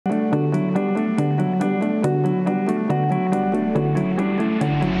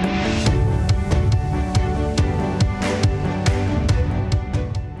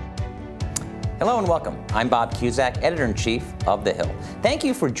I'm Bob Cusack, Editor-in-Chief of The Hill. Thank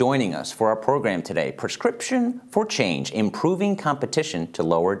you for joining us for our program today, Prescription for Change, Improving Competition to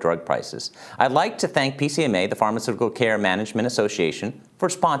Lower Drug Prices. I'd like to thank PCMA, the Pharmaceutical Care Management Association, for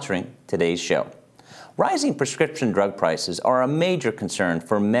sponsoring today's show. Rising prescription drug prices are a major concern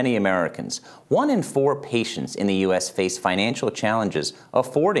for many Americans. 1 in 4 patients in the U.S. face financial challenges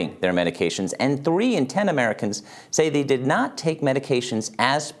affording their medications, and 3 in 10 Americans say they did not take medications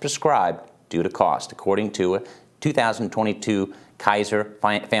as prescribed due to cost, according to a 2022 Kaiser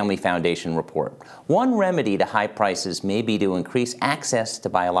Family Foundation report. One remedy to high prices may be to increase access to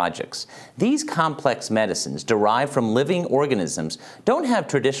biologics. These complex medicines derived from living organisms don't have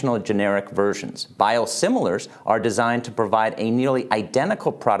traditional generic versions. Biosimilars are designed to provide a nearly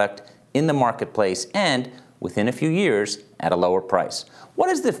identical product in the marketplace and, within a few years, at a lower price. What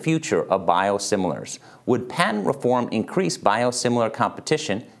is the future of biosimilars? Would patent reform increase biosimilar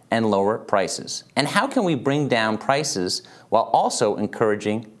competition and lower prices? And how can we bring down prices while also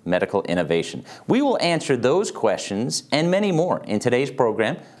encouraging medical innovation? We will answer those questions and many more in today's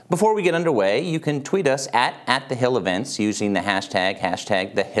program. Before we get underway, you can tweet us at The Hill Events using the hashtag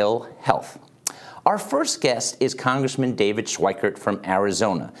 #TheHillHealth. Our first guest is Congressman David Schweikert from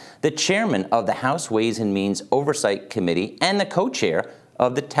Arizona, the chairman of the House Ways and Means Oversight Committee and the co-chair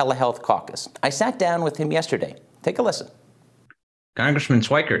of the Telehealth Caucus. I sat down with him yesterday. Take a listen. Congressman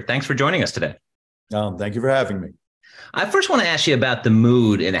Schweikert, thanks for joining us today. Thank you for having me. I first want to ask you about the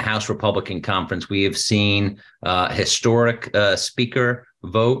mood in the House Republican Conference. We have seen a historic speaker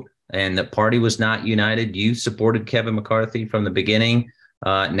vote, and the party was not united. You supported Kevin McCarthy from the beginning.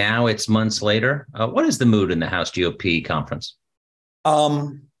 Now it's months later. What is the mood in the House GOP conference?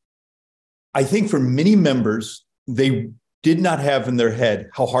 I think for many members, they did not have in their head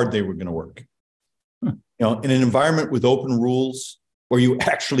how hard they were going to work. You know, in an environment with open rules, where you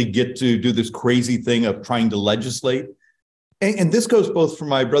actually get to do this crazy thing of trying to legislate. And this goes both for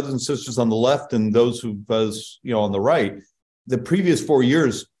my brothers and sisters on the left and those who was, on the right. The previous 4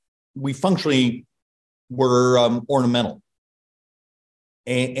 years, we functionally were ornamental.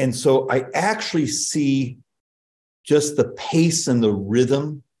 And so I actually see just the pace and the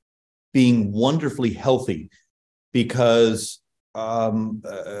rhythm being wonderfully healthy, because there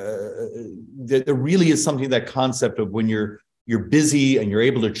really is something, that concept of when you're busy and you're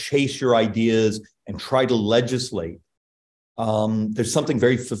able to chase your ideas and try to legislate. There's something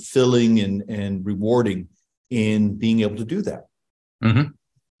very fulfilling and rewarding in being able to do that. Mm-hmm.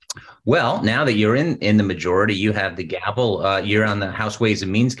 Well, now that you're in the majority, you have the gavel. You're on the House Ways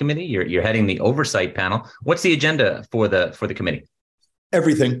and Means Committee. You're heading the oversight panel. What's the agenda for the committee?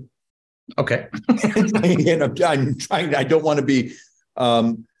 Everything. Okay. And I'm trying. I don't want to be.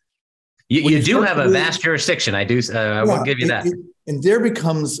 You do have a vast jurisdiction. I do. I will give you that. And there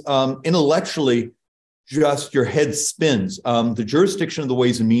becomes intellectually just your head spins. The jurisdiction of the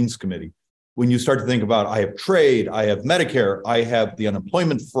Ways and Means Committee, when you start to think about, I have trade, I have Medicare, I have the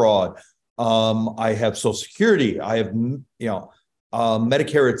unemployment fraud, I have Social Security, I have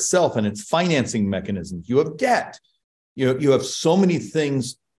Medicare itself and its financing mechanisms. You have debt. You have so many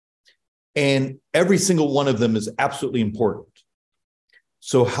things, and every single one of them is absolutely important.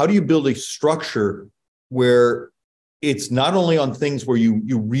 So how do you build a structure where it's not only on things where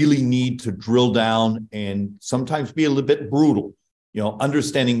you really need to drill down and sometimes be a little bit brutal,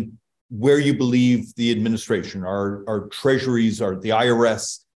 understanding where you believe the administration, our treasuries, or the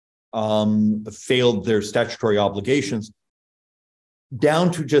IRS failed their statutory obligations,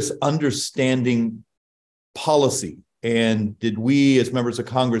 down to just understanding policy. And did we, as members of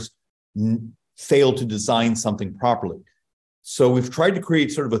Congress, fail to design something properly? So we've tried to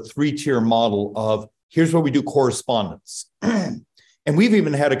create sort of a 3-tier model of, here's where we do correspondence. And we've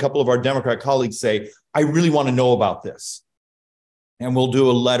even had a couple of our Democrat colleagues say, I really want to know about this. And we'll do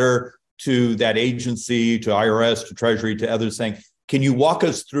a letter to that agency, to IRS, to Treasury, to others saying, can you walk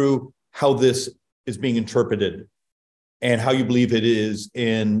us through how this is being interpreted and how you believe it is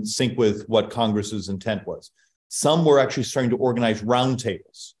in sync with what Congress's intent was? Some were actually starting to organize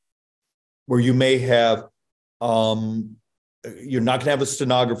roundtables where you may have, you're not going to have a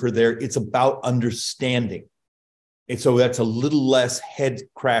stenographer there. It's about understanding. And so that's a little less head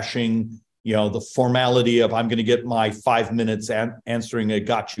crashing, the formality of, I'm going to get my 5 minutes answering a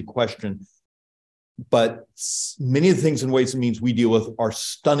got you question. But many of the things and Ways and Means we deal with are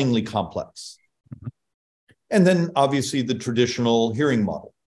stunningly complex. And then obviously the traditional hearing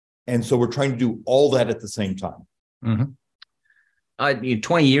model. And so we're trying to do all that at the same time. Mm-hmm.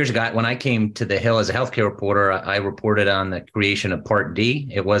 20 years ago, when I came to the Hill as a healthcare reporter, I reported on the creation of Part D.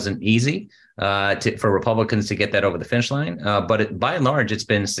 It wasn't easy for Republicans to get that over the finish line, but by and large, it's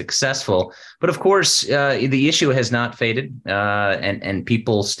been successful. But of course, the issue has not faded, and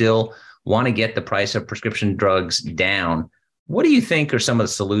people still want to get the price of prescription drugs down. What do you think are some of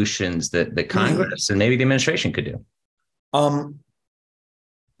the solutions that the Congress and maybe the administration could do?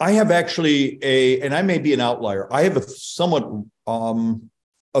 I have actually and I may be an outlier, I have a somewhat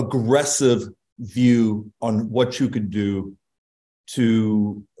aggressive view on what you could do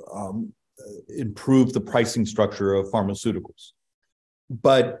to improve the pricing structure of pharmaceuticals.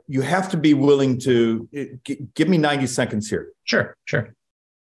 But you have to be willing to give me 90 seconds here. Sure.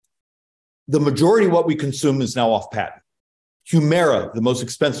 The majority of what we consume is now off patent. Humira, the most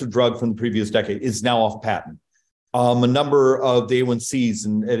expensive drug from the previous decade, is now off patent. A number of the A1Cs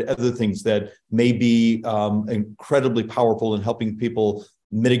and other things that may be incredibly powerful in helping people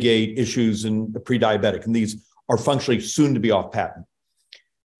mitigate issues in pre-diabetic, and these are functionally soon to be off patent.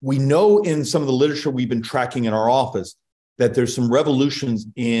 We know in some of the literature we've been tracking in our office that there's some revolutions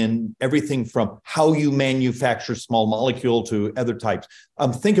in everything from how you manufacture small molecule to other types.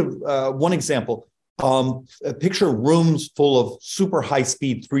 Think of one example, picture rooms full of super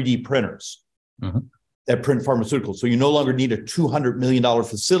high-speed 3D printers. Mm-hmm. That print pharmaceuticals. So you no longer need a $200 million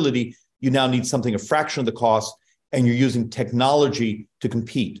facility. You now need something a fraction of the cost, and you're using technology to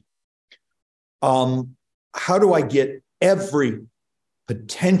compete. How do I get every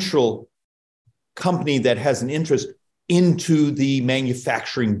potential company that has an interest into the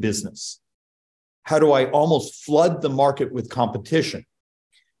manufacturing business? How do I almost flood the market with competition?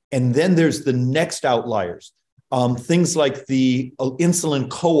 And then there's the next outliers, things like the insulin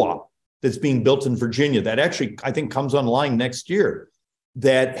co-op that's being built in Virginia that actually, I think, comes online next year,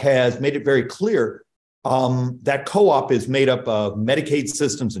 that has made it very clear that co-op is made up of Medicaid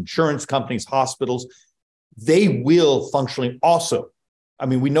systems, insurance companies, hospitals. They will functionally also, I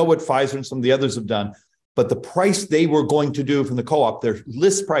mean, we know what Pfizer and some of the others have done, but the price they were going to do from the co-op, their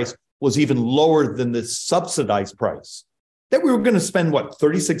list price was even lower than the subsidized price. That we were going to spend,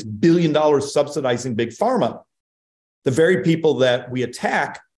 $36 billion subsidizing big pharma. The very people that we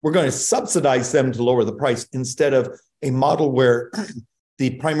attack, we're going to subsidize them to lower the price instead of a model where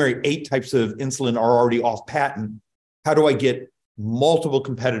the primary 8 types of insulin are already off patent. How do I get multiple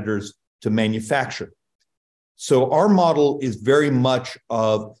competitors to manufacture? So our model is very much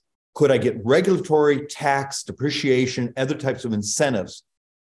of, could I get regulatory, tax, depreciation, other types of incentives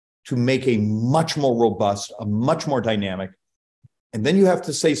to make a much more robust, a much more dynamic? And then you have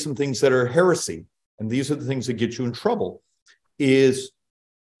to say some things that are heresy. And these are the things that get you in trouble is,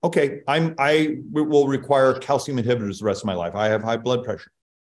 okay, I will require calcium inhibitors the rest of my life. I have high blood pressure.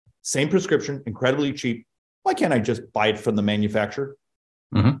 Same prescription, incredibly cheap. Why can't I just buy it from the manufacturer?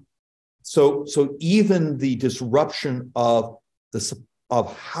 Mm-hmm. So even the disruption of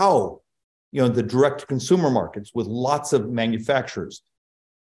how, the direct consumer markets with lots of manufacturers,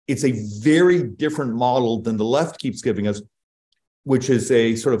 it's a very different model than the left keeps giving us, which is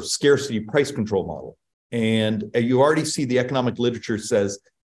a sort of scarcity price control model. And you already see the economic literature says,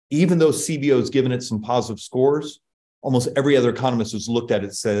 even though CBO has given it some positive scores, almost every other economist who's looked at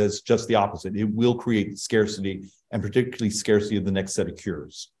it says just the opposite. It will create scarcity, and particularly scarcity of the next set of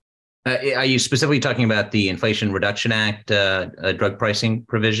cures. Are you specifically talking about the Inflation Reduction Act drug pricing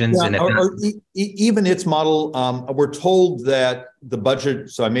provisions? Yeah, or even its model. We're told that the budget,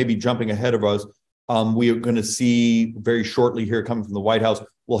 so I may be jumping ahead of us, we are going to see very shortly here coming from the White House,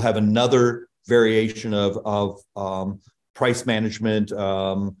 we'll have another variation of price management,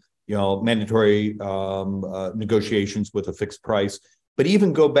 mandatory negotiations with a fixed price. But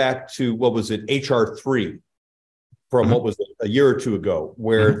even go back to, what was it, HR 3 from what was it, a year or two ago,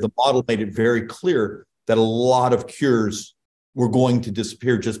 where the model made it very clear that a lot of cures were going to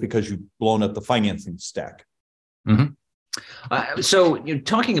disappear just because you've blown up the financing stack. Mm-hmm. So you're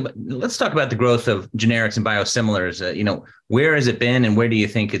talking about, let's talk about the growth of generics and biosimilars. Where has it been and where do you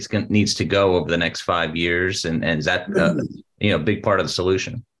think needs to go over the next 5 years? And is that, a big part of the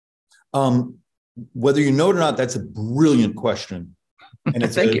solution? Whether you know it or not, that's a brilliant question. And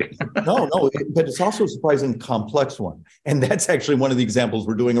it's Thank you. But it's also a surprisingly complex one. And that's actually one of the examples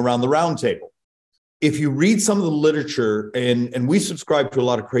we're doing around the roundtable. If you read some of the literature, and we subscribe to a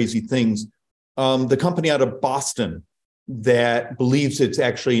lot of crazy things, the company out of Boston that believes it's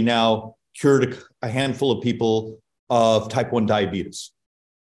actually now cured a handful of people of type 1 diabetes.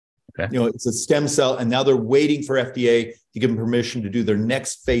 Okay. It's a stem cell, and now they're waiting for FDA to give them permission to do their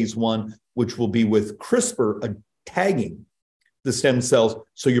next phase 1, which will be with CRISPR tagging the stem cells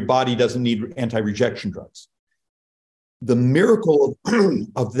so your body doesn't need anti-rejection drugs. The miracle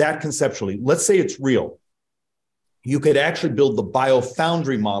of that conceptually, let's say it's real. You could actually build the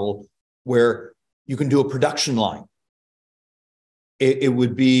biofoundry model where you can do a production line. It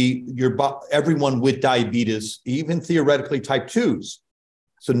would be everyone with diabetes, even theoretically type 2s.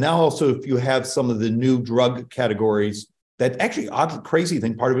 So now also, if you have some of the new drug categories that actually, odd, crazy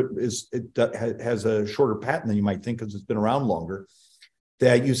thing, part of it is it has a shorter patent than you might think because it's been around longer,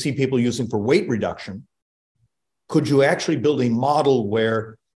 that you see people using for weight reduction. Could you actually build a model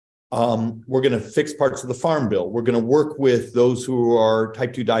where we're going to fix parts of the Farm Bill? We're going to work with those who are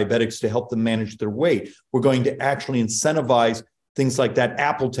type 2 diabetics to help them manage their weight. We're going to actually incentivize things like that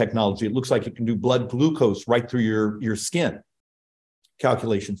Apple technology. It looks like it can do blood glucose right through your skin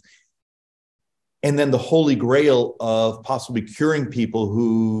calculations. And then the holy grail of possibly curing people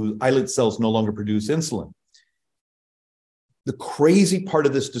whose islet cells no longer produce insulin. The crazy part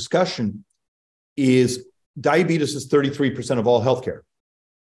of this discussion is diabetes is 33% of all healthcare,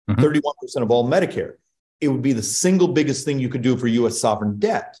 31% of all Medicare. It would be the single biggest thing you could do for US sovereign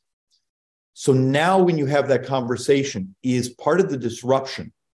debt. So now when you have that conversation, is part of the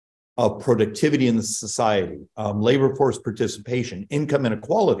disruption of productivity in the society, labor force participation, income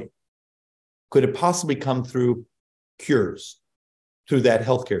inequality, could it possibly come through cures, through that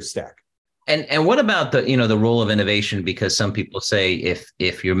healthcare stack? And what about the role of innovation? Because some people say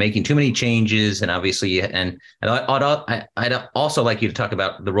if you're making too many changes, and obviously, and I'd also like you to talk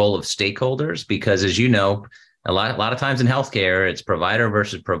about the role of stakeholders, because as you know, a lot of times in healthcare, it's provider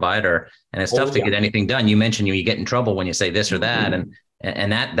versus provider, and it's tough to get anything done. You mentioned you get in trouble when you say this or that,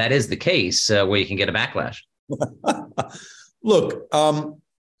 and that is the case where you can get a backlash. Look,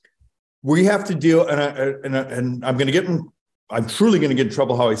 we have to deal, and I'm truly going to get in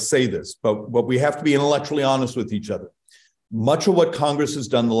trouble how I say this, but we have to be intellectually honest with each other. Much of what Congress has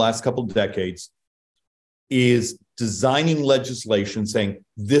done the last couple of decades is designing legislation saying,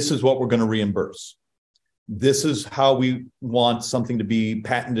 this is what we're going to reimburse. This is how we want something to be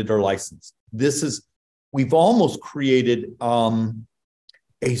patented or licensed. We've almost created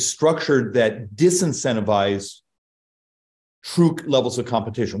a structure that disincentivizes true levels of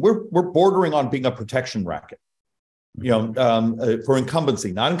competition. We're bordering on being a protection racket. For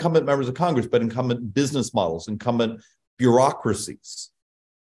incumbency, not incumbent members of Congress, but incumbent business models, incumbent bureaucracies.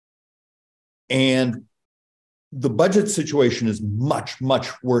 And the budget situation is much, much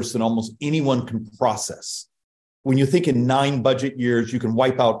worse than almost anyone can process. When you think in 9 budget years, you can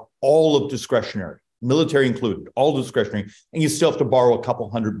wipe out all of discretionary, military included, all discretionary, and you still have to borrow a couple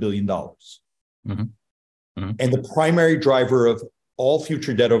 $100 billion. Mm-hmm. Mm-hmm. And the primary driver of all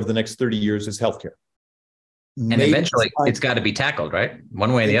future debt over the next 30 years is healthcare. And eventually it's got to be tackled, right?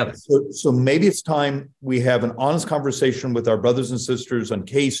 One way or the other. So maybe it's time we have an honest conversation with our brothers and sisters on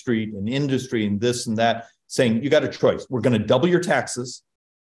K Street and industry and this and that, saying you got a choice. We're going to double your taxes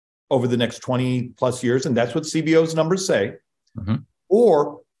over the next 20 plus years. And that's what CBO's numbers say. Mm-hmm.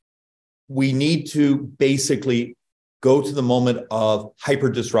 Or we need to basically go to the moment of hyper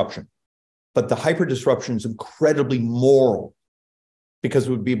disruption. But the hyper disruption is incredibly moral because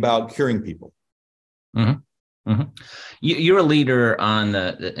it would be about curing people. Mm-hmm. Mm-hmm. You're a leader in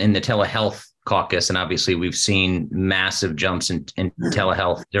the telehealth caucus, and obviously we've seen massive jumps in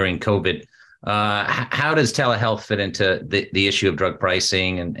telehealth during COVID. How does telehealth fit into the issue of drug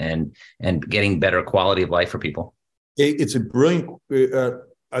pricing and getting better quality of life for people? It's a brilliant.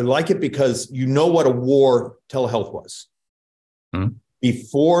 I like it because you know what a war telehealth was. Mm-hmm.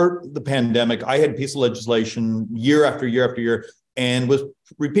 Before the pandemic, I had a piece of legislation year after year after year, and was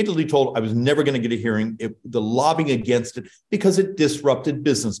repeatedly told I was never going to get a hearing. The lobbying against it because it disrupted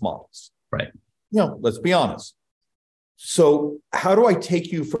business models. Right. Let's be honest. So how do I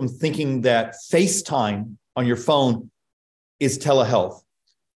take you from thinking that FaceTime on your phone is telehealth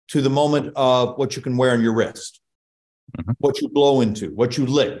to the moment of what you can wear on your wrist, mm-hmm. what you blow into, what you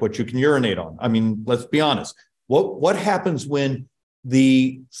lick, what you can urinate on? I mean, let's be honest. What happens when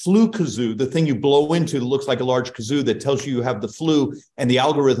the flu kazoo, the thing you blow into that looks like a large kazoo that tells you have the flu, and the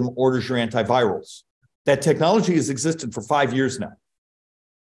algorithm orders your antivirals? That technology has existed for 5 years now.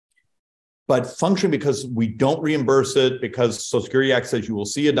 But function because we don't reimburse it, because Social Security Act says you will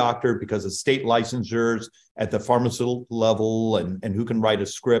see a doctor, because of state licensures at the pharmaceutical level and who can write a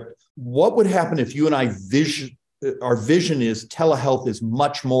script. What would happen if you and I our vision is telehealth is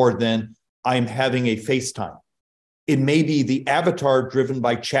much more than I'm having a FaceTime? It may be the avatar driven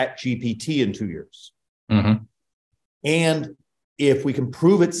by ChatGPT in 2 years. Mm-hmm. And if we can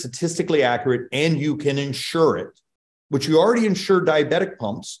prove it statistically accurate and you can insure it, which you already insure diabetic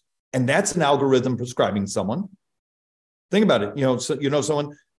pumps, and that's an algorithm prescribing someone. Think about it.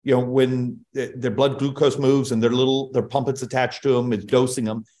 Someone when their blood glucose moves and their pump that's attached to them is dosing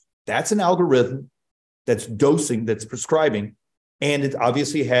them. That's an algorithm that's dosing, that's prescribing, and it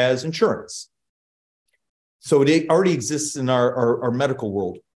obviously has insurance. So it already exists in our medical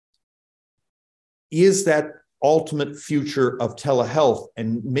world. Is that ultimate future of telehealth?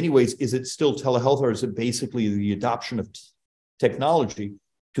 And in many ways, is it still telehealth, or is it basically the adoption of technology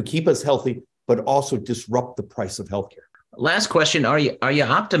to keep us healthy, but also disrupt the price of healthcare? Last question: Are you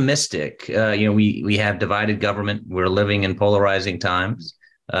optimistic? We have divided government. We're living in polarizing times.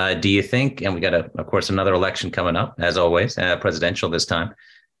 Do you think? And we got of course, another election coming up, as always, presidential this time.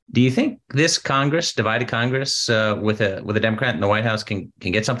 Do you think this Congress, divided Congress, with a Democrat in the White House, can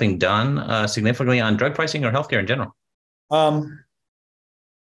get something done significantly on drug pricing or healthcare in general?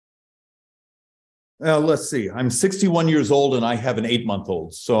 Let's see. I'm 61 years old and I have an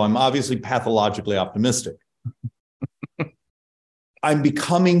 8-month-old, so I'm obviously pathologically optimistic. I'm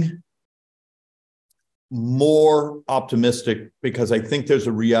becoming more optimistic because I think there's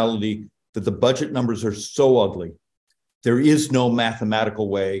a reality that the budget numbers are so ugly. There is no mathematical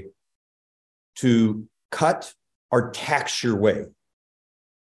way to cut or tax your way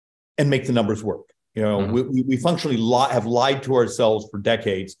and make the numbers work. We functionally have lied to ourselves for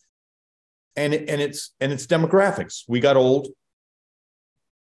decades, and it's demographics. We got old,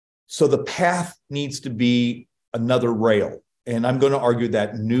 so the path needs to be another rail. And I'm going to argue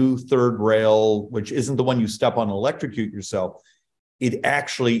that new third rail, which isn't the one you step on and electrocute yourself, it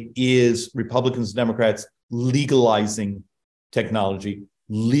actually is Republicans, Democrats legalizing technology,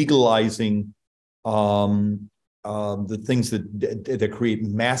 legalizing the things that create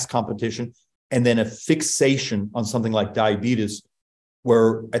mass competition, and then a fixation on something like diabetes,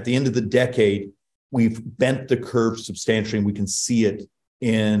 where at the end of the decade, we've bent the curve substantially, and we can see it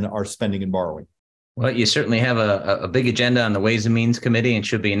in our spending and borrowing. Well, you certainly have a big agenda on the Ways and Means Committee, and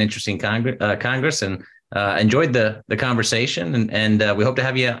should be an interesting Congress. And enjoyed the conversation, and we hope to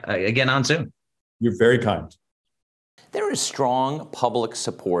have you again on soon. You're very kind. There is strong public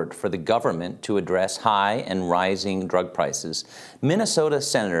support for the government to address high and rising drug prices. Minnesota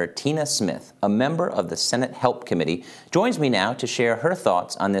Senator Tina Smith, a member of the Senate Help Committee, joins me now to share her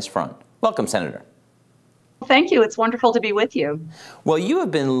thoughts on this front. Welcome, Senator. Thank you. It's wonderful to be with you. Well, you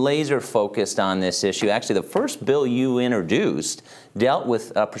have been laser focused on this issue. Actually, the first bill you introduced dealt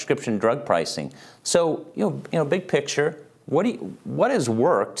with prescription drug pricing. So, big picture, what has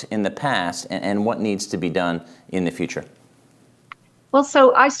worked in the past, and what needs to be done in the future? Well,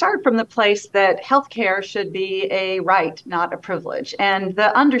 so I start from the place that healthcare should be a right, not a privilege. And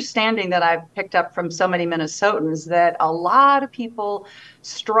the understanding that I've picked up from so many Minnesotans that a lot of people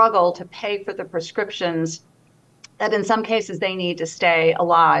struggle to pay for the prescriptions that in some cases they need to stay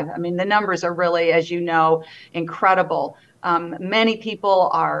alive. I mean, the numbers are really, as you know, incredible. Many people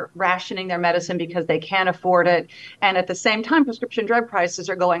are rationing their medicine because they can't afford it. And at the same time, prescription drug prices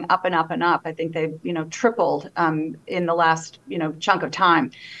are going up and up and up. I think they've, tripled in the last, chunk of time.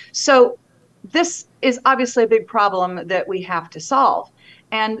 So this is obviously a big problem that we have to solve.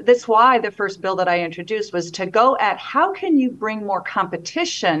 And that's why the first bill that I introduced was to go at how can you bring more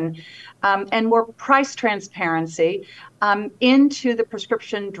competition and more price transparency into the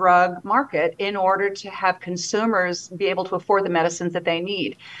prescription drug market in order to have consumers be able to afford the medicines that they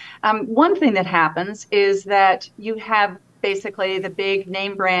need. One thing that happens is that you have basically the big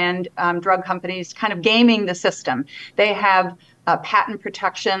name brand drug companies kind of gaming the system. They have patent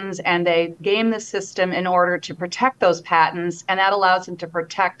protections, and they game the system in order to protect those patents, and that allows them to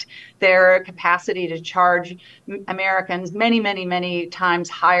protect their capacity to charge Americans many, many, many times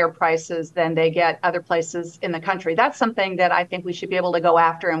higher prices than they get other places in the country. That's something that I think we should be able to go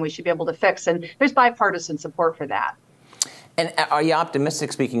after, and we should be able to fix, and there's bipartisan support for that. And are you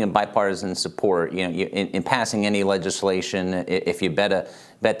optimistic, speaking of bipartisan support, in passing any legislation, if you bet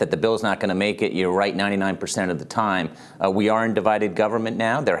that the bill's not going to make it, you're right 99% of the time. We are in divided government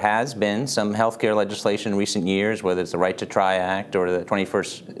now. There has been some healthcare legislation in recent years, whether it's the Right to Try Act or the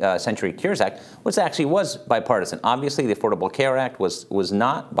 21st Century Cures Act, which actually was bipartisan. Obviously, the Affordable Care Act was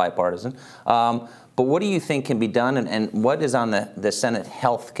not bipartisan. But what do you think can be done, and what is on the Senate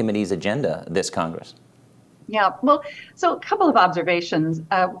Health Committee's agenda this Congress? Yeah, well, so a couple of observations.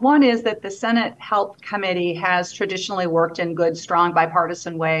 One is that the Senate Health Committee has traditionally worked in good, strong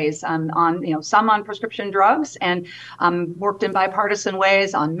bipartisan ways on some on prescription drugs, and worked in bipartisan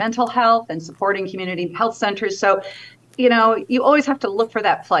ways on mental health and supporting community health centers. So you always have to look for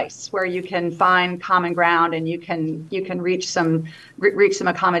that place where you can find common ground and you can reach some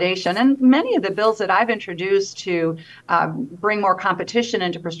accommodation. And many of the bills that I've introduced to bring more competition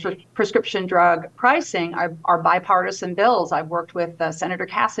into prescription drug pricing are bipartisan bills. I've worked with Senator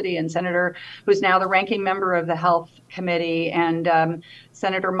Cassidy and Senator, who's now the ranking member of the Health Committee, and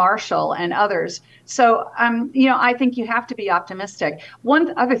Senator Marshall and others. So, I think you have to be optimistic.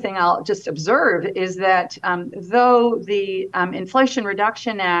 One other thing I'll just observe is that though the Inflation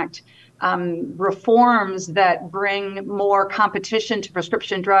Reduction Act reforms that bring more competition to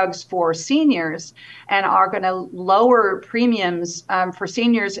prescription drugs for seniors and are going to lower premiums for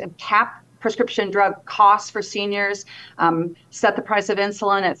seniors and cap prescription drug costs for seniors, set the price of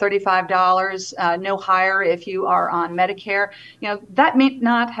insulin at $35, no higher if you are on Medicare. That may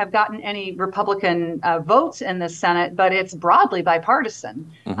not have gotten any Republican votes in the Senate, but it's broadly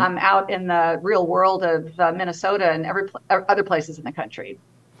bipartisan out in the real world of Minnesota and other places in the country.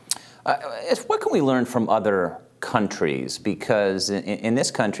 What can we learn from other countries? Because in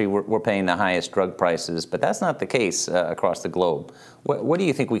this country, we're paying the highest drug prices, but that's not the case across the globe. What do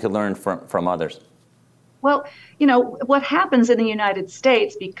you think we could learn from others? Well, what happens in the United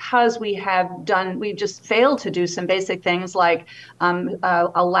States, because we've just failed to do some basic things like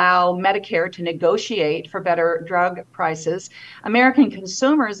allow Medicare to negotiate for better drug prices. American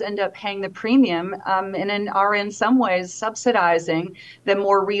consumers end up paying the premium and are in some ways subsidizing the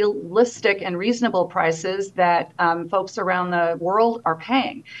more realistic and reasonable prices that folks around the world are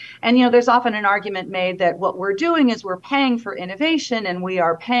paying. And, there's often an argument made that what we're doing is we're paying for innovation and we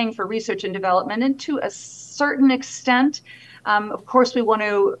are paying for research and development, and to a certain extent, of course, we want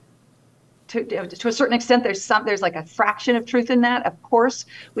to a certain extent. There's like a fraction of truth in that. Of course,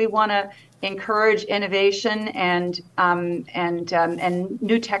 we want to encourage innovation and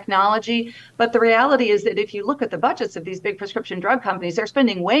new technology. But the reality is that if you look at the budgets of these big prescription drug companies, they're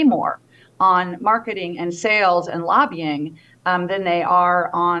spending way more on marketing and sales and lobbying than they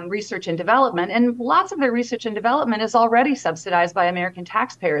are on research and development. And lots of their research and development is already subsidized by American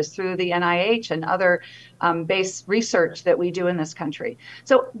taxpayers through the NIH and other base research that we do in this country.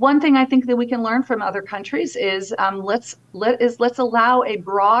 So one thing I think that we can learn from other countries is let's allow a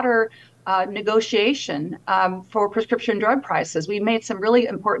broader negotiation for prescription drug prices. We made some really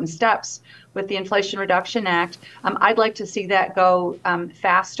important steps with the Inflation Reduction Act. I'd like to see that go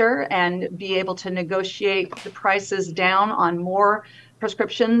faster and be able to negotiate the prices down on more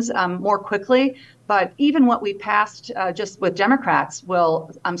prescriptions more quickly. But even what we passed just with Democrats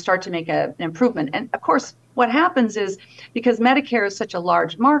will start to make an improvement. And of course, what happens is because Medicare is such a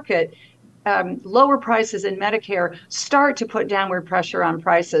large market, lower prices in Medicare start to put downward pressure on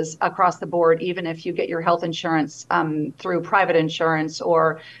prices across the board, even if you get your health insurance through private insurance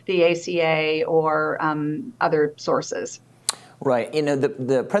or the ACA or other sources. Right.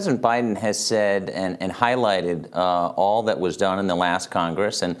 The President Biden has said and highlighted all that was done in the last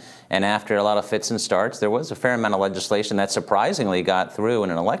Congress, and after a lot of fits and starts, there was a fair amount of legislation that surprisingly got through in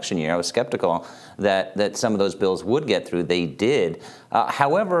an election year. I was skeptical that some of those bills would get through. They did.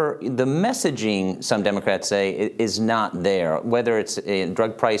 However, the messaging, some Democrats say, is not there. Whether it's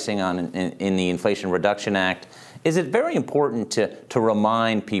drug pricing in the Inflation Reduction Act, is it very important to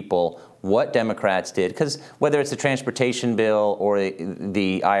remind people what Democrats did? Because whether it's the transportation bill or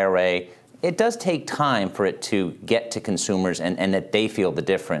the IRA, it does take time for it to get to consumers and that they feel the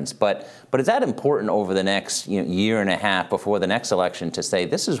difference. But is that important over the next year and a half before the next election to say,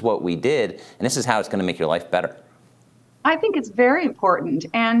 this is what we did and this is how it's going to make your life better? I think it's very important.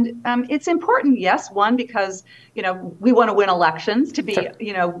 And it's important, yes, one, because, we want to win elections, to be,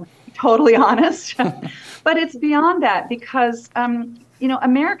 sure, totally honest. But it's beyond that because,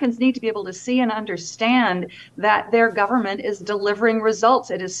 Americans need to be able to see and understand that their government is delivering results.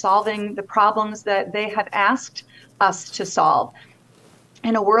 It is solving the problems that they have asked us to solve.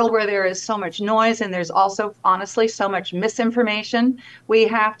 In a world where there is so much noise and there's also, honestly, so much misinformation, we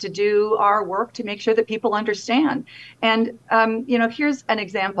have to do our work to make sure that people understand. And, here's an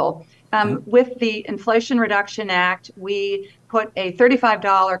example. With the Inflation Reduction Act, we put a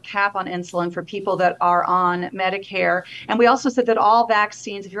 $35 cap on insulin for people that are on Medicare. And we also said that all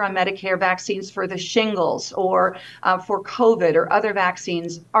vaccines, if you're on Medicare, vaccines for the shingles or for COVID or other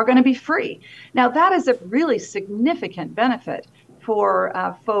vaccines are going to be free. Now, that is a really significant benefit.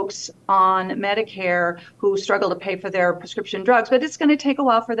 for folks on Medicare who struggle to pay for their prescription drugs, but it's going to take a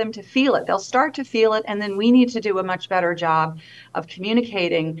while for them to feel it. They'll start to feel it, and then we need to do a much better job of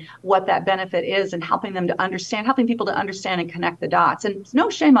communicating what that benefit is and helping them to understand, helping people to understand and connect the dots. And it's no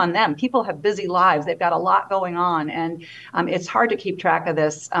shame on them. People have busy lives. They've got a lot going on, and it's hard to keep track of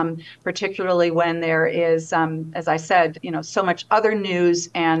this, particularly when there is, as I said, so much other news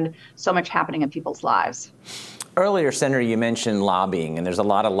and so much happening in people's lives. Earlier, Senator, you mentioned lobbying, and there's a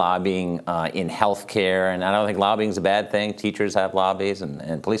lot of lobbying in healthcare, and I don't think lobbying is a bad thing. Teachers have lobbies,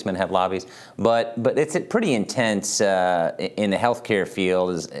 and policemen have lobbies, but it's pretty intense in the healthcare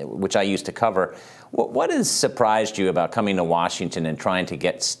field, which I used to cover. What has surprised you about coming to Washington and trying to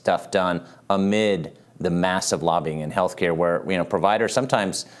get stuff done amid the massive lobbying in healthcare, where providers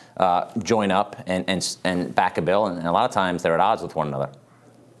sometimes join up and back a bill, and a lot of times they're at odds with one another?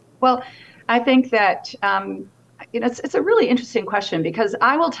 Well, I think that it's a really interesting question, because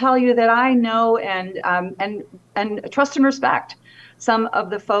I will tell you that I know and trust and respect some of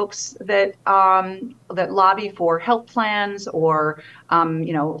the folks that that lobby for health plans or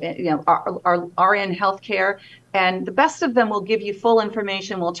are in healthcare, and the best of them will give you full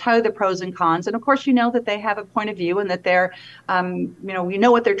information, will tell you the pros and cons, and of course that they have a point of view and that they're we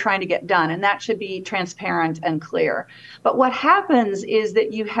know what they're trying to get done, and that should be transparent and clear. But what happens is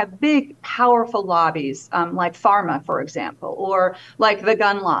that you have big, powerful lobbies like pharma, for example, or like the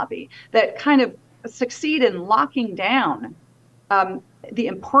gun lobby, that kind of succeed in locking down the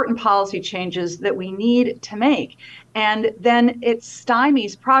important policy changes that we need to make. And then it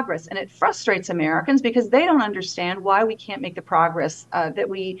stymies progress, and it frustrates Americans because they don't understand why we can't make the progress that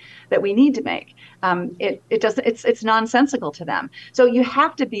we need to make. It's nonsensical to them. So you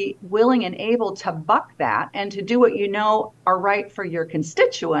have to be willing and able to buck that and to do what you know are right for your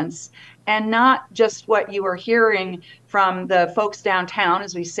constituents, and not just what you are hearing from the folks downtown,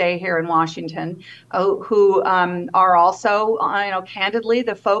 as we say here in Washington, who are also, candidly,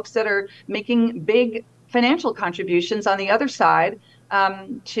 the folks that are making big financial contributions on the other side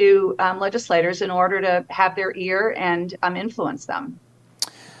to legislators in order to have their ear and influence them.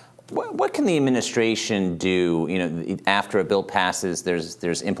 What can the administration do? After a bill passes,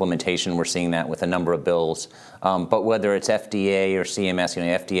 there's implementation. We're seeing that with a number of bills. But whether it's FDA or CMS,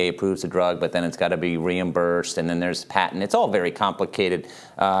 FDA approves the drug, but then it's got to be reimbursed, and then there's patent. It's all very complicated.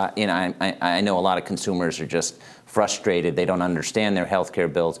 I know a lot of consumers are just frustrated. They don't understand their health care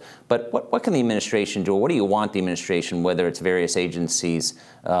bills. But what can the administration do? What do you want the administration, whether it's various agencies,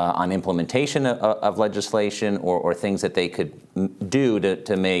 on implementation of legislation or things that they could do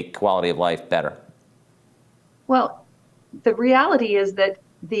to make quality of life better? Well, the reality is that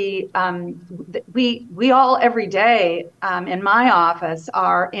we all every day in my office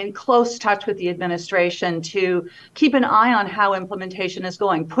are in close touch with the administration to keep an eye on how implementation is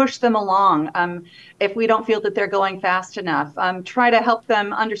going, push them along if we don't feel that they're going fast enough, try to help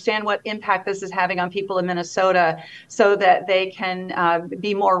them understand what impact this is having on people in Minnesota so that they can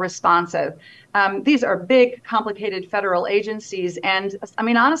be more responsive. These are big, complicated federal agencies, and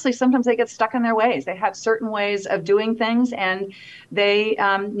honestly, sometimes they get stuck in their ways. They have certain ways of doing things, and they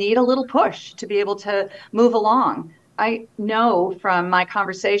need a little push to be able to move along. I know from my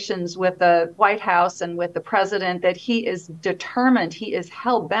conversations with the White House and with the president that he is determined, he is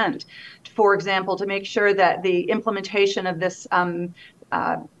hell-bent, for example, to make sure that the implementation of this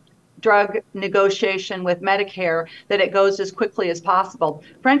drug negotiation with Medicare, that it goes as quickly as possible.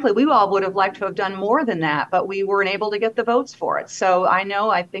 Frankly, we all would have liked to have done more than that, but we weren't able to get the votes for it. So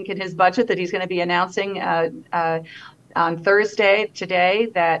I think in his budget that he's going to be announcing on Thursday,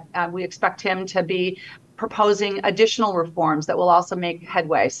 today, that we expect him to be proposing additional reforms that will also make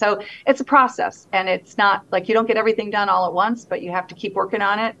headway. So it's a process, and it's not like you don't get everything done all at once, but you have to keep working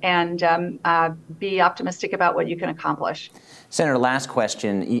on it and be optimistic about what you can accomplish. Senator, last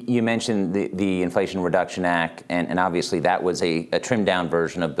question. You mentioned the Inflation Reduction Act, and obviously that was a trimmed-down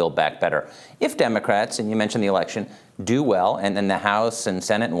version of Build Back Better. If Democrats, and you mentioned the election, do well, and then the House and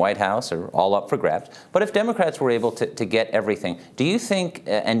Senate and White House are all up for grabs, but if Democrats were able to get everything, do you think,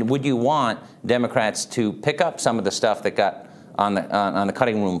 and would you want Democrats to pick up some of the stuff that got on the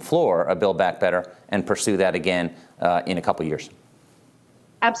cutting room floor of Build Back Better and pursue that again in a couple years?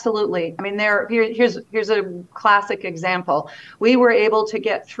 Absolutely. Here's a classic example. We were able to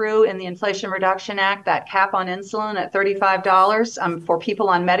get through in the Inflation Reduction Act that cap on insulin at $35 for people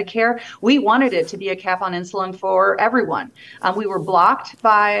on Medicare. We wanted it to be a cap on insulin for everyone. We were blocked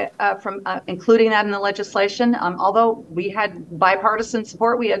by from including that in the legislation. Although we had bipartisan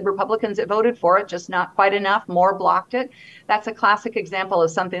support, we had Republicans that voted for it, just not quite enough. More blocked it. That's a classic example of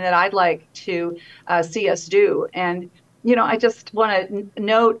something that I'd like to see us do. And I just want to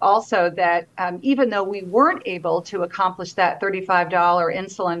note also that even though we weren't able to accomplish that $35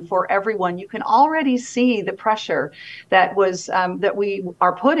 insulin for everyone, you can already see the pressure that we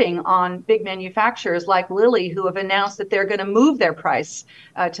are putting on big manufacturers like Lilly, who have announced that they're going to move their price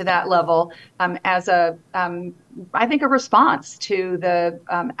to that level as I think, a response to the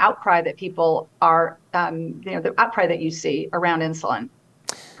outcry that people are, the outcry that you see around insulin.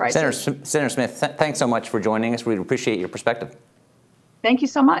 Senator Smith, thanks so much for joining us. We appreciate your perspective. Thank you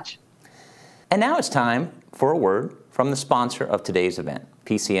so much. And now it's time for a word from the sponsor of today's event,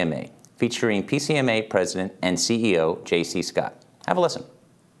 PCMA, featuring PCMA President and CEO J.C. Scott. Have a listen.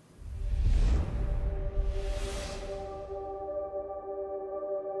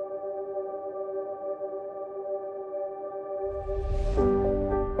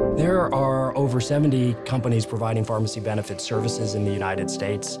 There are over 70 companies providing pharmacy benefit services in the United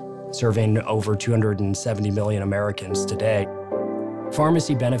States, serving over 270 million Americans today.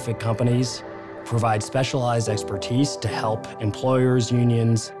 Pharmacy benefit companies provide specialized expertise to help employers,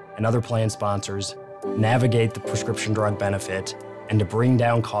 unions, and other plan sponsors navigate the prescription drug benefit and to bring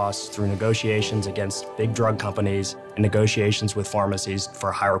down costs through negotiations against big drug companies and negotiations with pharmacies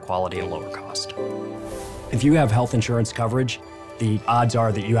for higher quality and lower cost. If you have health insurance coverage, the odds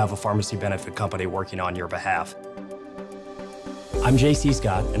are that you have a pharmacy benefit company working on your behalf. I'm J.C.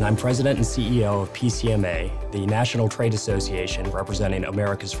 Scott, and I'm President and CEO of PCMA, the National Trade Association representing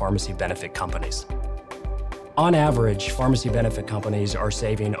America's pharmacy benefit companies. On average, pharmacy benefit companies are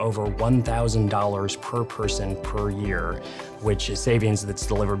saving over $1,000 per person per year, which is savings that's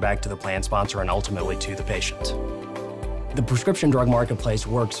delivered back to the plan sponsor and ultimately to the patient. The prescription drug marketplace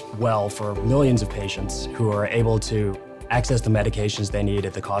works well for millions of patients who are able to access the medications they need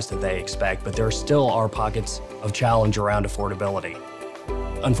at the cost that they expect, but there still are pockets of challenge around affordability.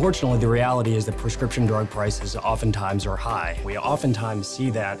 Unfortunately, the reality is that prescription drug prices oftentimes are high. We oftentimes see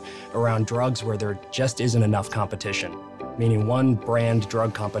that around drugs where there just isn't enough competition, meaning one brand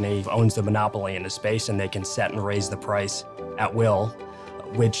drug company owns the monopoly in a space and they can set and raise the price at will,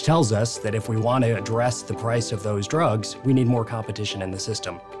 which tells us that if we want to address the price of those drugs, we need more competition in the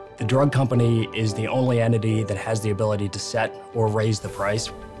system. The drug company is the only entity that has the ability to set or raise the price.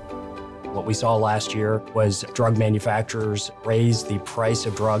 What we saw last year was drug manufacturers raise the price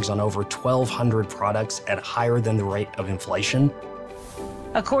of drugs on over 1,200 products at higher than the rate of inflation.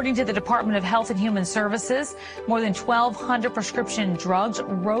 According to the Department of Health and Human Services, more than 1,200 prescription drugs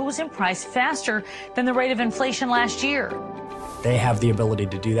rose in price faster than the rate of inflation last year. They have the ability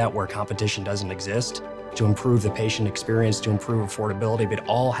to do that where competition doesn't exist, to improve the patient experience, to improve affordability, but it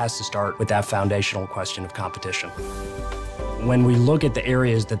all has to start with that foundational question of competition. When we look at the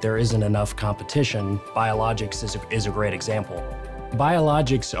areas that there isn't enough competition, biologics is a great example.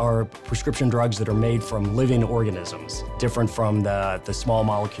 Biologics are prescription drugs that are made from living organisms, different from the small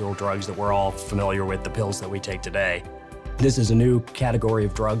molecule drugs that we're all familiar with, the pills that we take today. This is a new category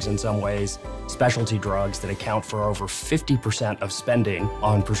of drugs in some ways, specialty drugs that account for over 50% of spending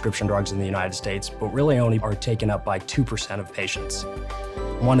on prescription drugs in the United States, but really only are taken up by 2% of patients.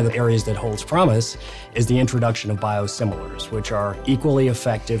 One of the areas that holds promise is the introduction of biosimilars, which are equally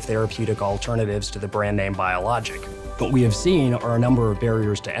effective therapeutic alternatives to the brand name biologic. What we have seen are a number of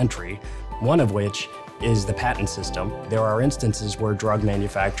barriers to entry, one of which is the patent system. There are instances where drug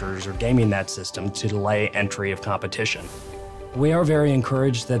manufacturers are gaming that system to delay entry of competition. We are very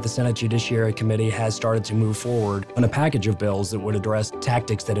encouraged that the Senate Judiciary Committee has started to move forward on a package of bills that would address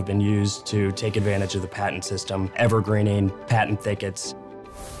tactics that have been used to take advantage of the patent system, evergreening, patent thickets.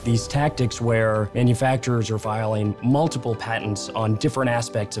 These tactics where manufacturers are filing multiple patents on different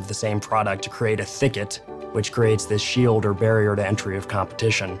aspects of the same product to create a thicket, which creates this shield or barrier to entry of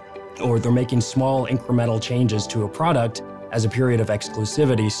competition. Or they're making small incremental changes to a product as a period of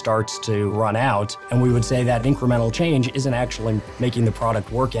exclusivity starts to run out, and we would say that incremental change isn't actually making the product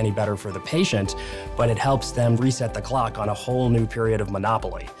work any better for the patient, but it helps them reset the clock on a whole new period of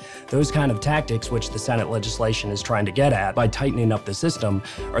monopoly. Those kind of tactics, which the Senate legislation is trying to get at by tightening up the system,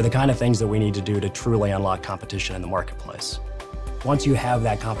 are the kind of things that we need to do to truly unlock competition in the marketplace. Once you have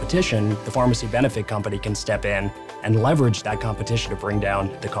that competition, the pharmacy benefit company can step in and leverage that competition to bring down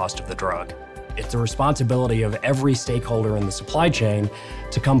the cost of the drug. It's the responsibility of every stakeholder in the supply chain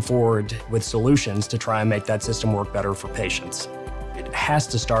to come forward with solutions to try and make that system work better for patients. It has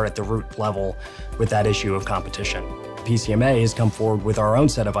to start at the root level with that issue of competition. PCMA has come forward with our own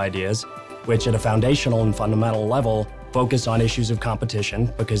set of ideas, which at a foundational and fundamental level focus on issues of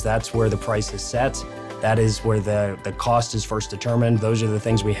competition, because that's where the price is set. That is where the cost is first determined. Those are the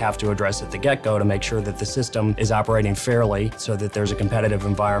things we have to address at the get-go to make sure that the system is operating fairly so that there's a competitive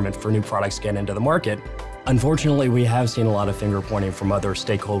environment for new products getting into the market. Unfortunately, we have seen a lot of finger pointing from other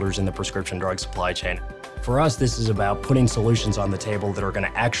stakeholders in the prescription drug supply chain. For us, this is about putting solutions on the table that are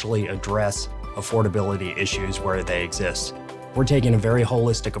going to actually address affordability issues where they exist. We're taking a very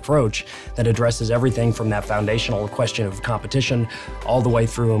holistic approach that addresses everything from that foundational question of competition all the way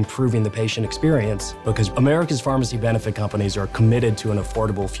through improving the patient experience, because America's pharmacy benefit companies are committed to an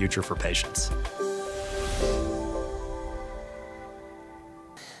affordable future for patients.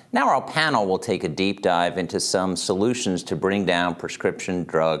 Now our panel will take a deep dive into some solutions to bring down prescription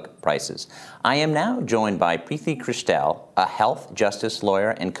drug prices. I am now joined by Preethi Krishtal, a health justice lawyer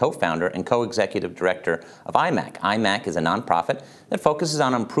and co-founder and co-executive director of IMAC. IMAC is a nonprofit that focuses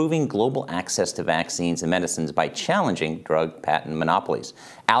on improving global access to vaccines and medicines by challenging drug patent monopolies.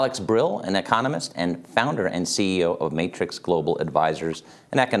 Alex Brill, an economist and founder and CEO of Matrix Global Advisors,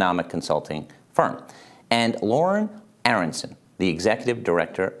 an economic consulting firm. And Lauren Aronson, the executive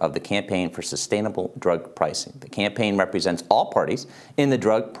director of the Campaign for Sustainable Drug Pricing. The campaign represents all parties in the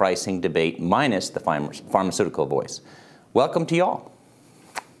drug pricing debate, minus the pharmaceutical voice. Welcome to y'all.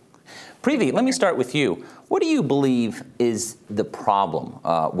 Preethi, let me start with you. What do you believe is the problem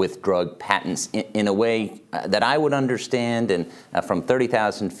with drug patents in a way that I would understand and from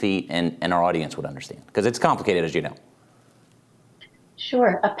 30,000 feet and our audience would understand? Because it's complicated, as you know.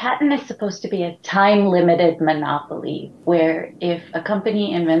 Sure. A patent is supposed to be a time-limited monopoly where if a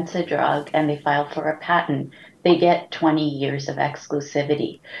company invents a drug and they file for a patent, they get 20 years of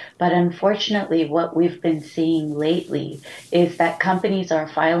exclusivity. But unfortunately, what we've been seeing lately is that companies are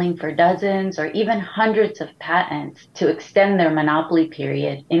filing for dozens or even hundreds of patents to extend their monopoly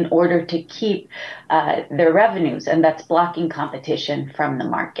period in order to keep their revenues, and that's blocking competition from the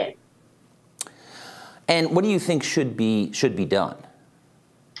market. And what do you think should be done?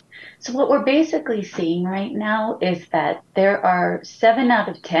 So what we're basically seeing right now is that there are 7 out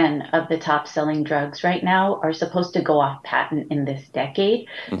of 10 of the top selling drugs right now are supposed to go off patent in this decade.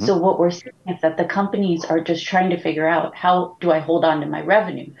 Mm-hmm. So what we're seeing is that the companies are just trying to figure out, how do I hold on to my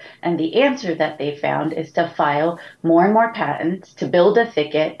revenue? And the answer that they found is to file more and more patents to build a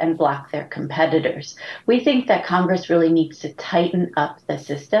thicket and block their competitors. We think that Congress really needs to tighten up the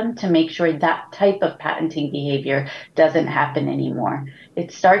system to make sure that type of patenting behavior doesn't happen anymore.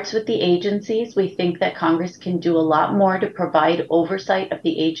 It starts with the agencies. We think that Congress can do a lot more to provide oversight of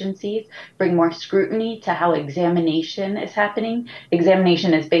the agencies, bring more scrutiny to how examination is happening.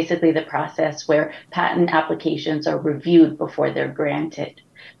 Examination is basically the process where patent applications are reviewed before they're granted.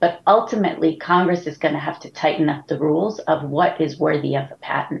 But ultimately, Congress is going to have to tighten up the rules of what is worthy of a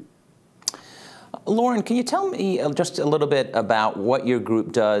patent. Lauren, can you tell me just a little bit about what your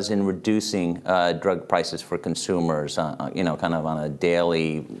group does in reducing drug prices for consumers, kind of on a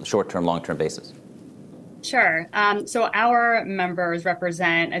daily, short-term, long-term basis? Sure. So our members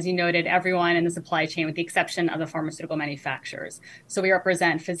represent, as you noted, everyone in the supply chain with the exception of the pharmaceutical manufacturers. So we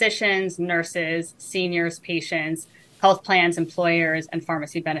represent physicians, nurses, seniors, patients, health plans, employers, and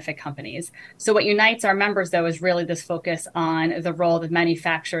pharmacy benefit companies. So what unites our members, though, is really this focus on the role that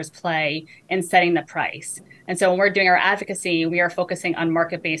manufacturers play in setting the price. And so when we're doing our advocacy, we are focusing on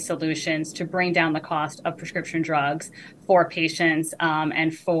market-based solutions to bring down the cost of prescription drugs for patients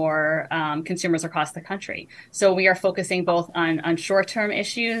and for consumers across the country. So we are focusing both on short-term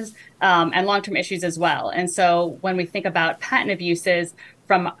issues and long-term issues as well. And so when we think about patent abuses,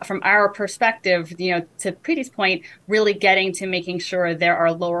 from our perspective, to Preethi's point, really getting to making sure there are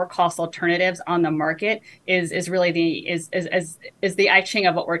lower cost alternatives on the market is really the etching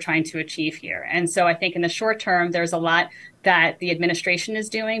of what we're trying to achieve here. And so I think in the short term, there's a lot that the administration is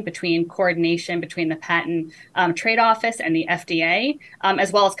doing between coordination between the Patent Trade Office and the FDA,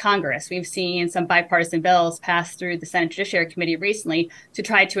 as well as Congress. We've seen some bipartisan bills pass through the Senate Judiciary Committee recently to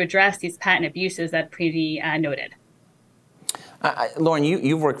try to address these patent abuses that Preethi noted. Lauren,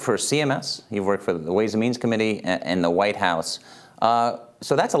 you've worked for CMS, you've worked for the Ways and Means Committee and the White House.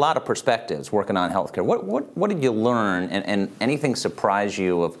 So that's a lot of perspectives working on healthcare. What did you learn, and anything surprise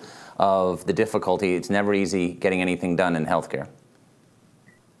you of the difficulty? It's never easy getting anything done in healthcare.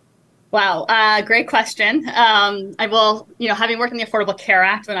 Wow, great question. I will, having worked in the Affordable Care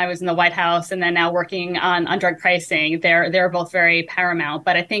Act when I was in the White House, and then now working on drug pricing, they're both very paramount.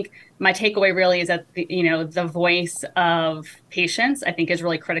 But I think my takeaway really is that the voice of patients, I think, is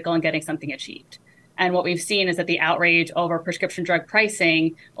really critical in getting something achieved. And what we've seen is that the outrage over prescription drug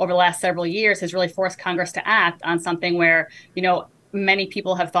pricing over the last several years has really forced Congress to act on something where, many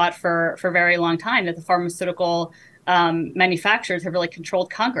people have thought for a very long time that the pharmaceutical manufacturers have really controlled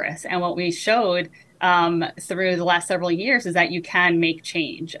Congress. And what we showed through the last several years is that you can make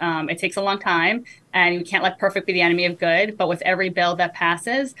change. It takes a long time, and you can't let perfect be the enemy of good. But with every bill that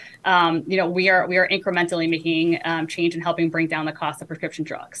passes, we are incrementally making change and helping bring down the cost of prescription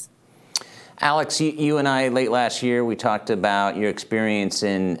drugs. Alex, you and I late last year, we talked about your experience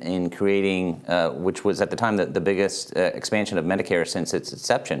in creating, which was at the time the biggest expansion of Medicare since its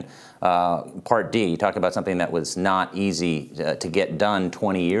inception, Part D. You talked about something that was not easy to get done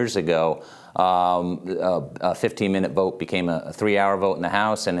 20 years ago. A 15-minute vote became a 3-hour vote in the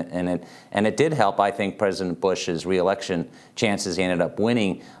House, and it did help, I think, President Bush's re-election chances. He ended up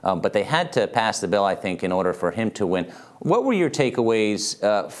winning, but they had to pass the bill, I think, in order for him to win. What were your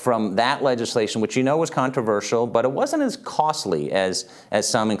takeaways from that legislation, which you know was controversial, but it wasn't as costly as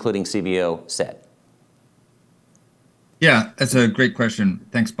some, including CBO, said? Yeah, that's a great question.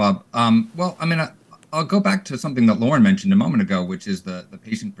 Thanks, Bob. Well, I mean, I'll go back to something that Lauren mentioned a moment ago, which is the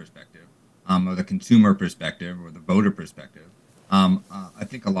patient perspective, or the consumer perspective, or the voter perspective. I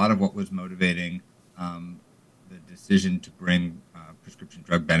think a lot of what was motivating the decision to bring prescription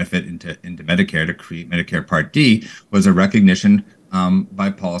drug benefit into Medicare, to create Medicare Part D, was a recognition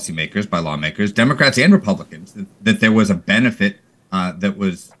by policymakers, by lawmakers, Democrats and Republicans, that there was a benefit that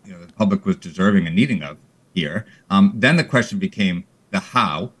was, the public was deserving and needing of here. Then the question became the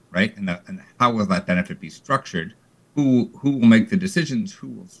how, right? And how will that benefit be structured? Who will make the decisions? Who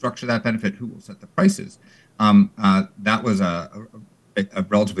will structure that benefit? Who will set the prices? That was a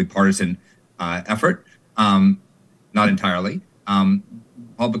relatively partisan effort, not entirely.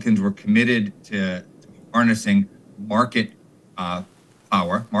 Republicans were committed to harnessing market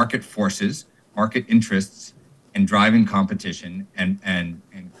power, market forces, market interests, and driving competition and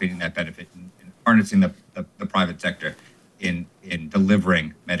creating that benefit and harnessing the private sector in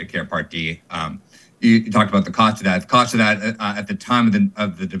delivering Medicare Part D. You talked about the cost of that. The cost of that at the time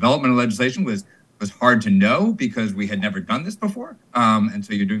of the development of legislation was hard to know because we had never done this before. And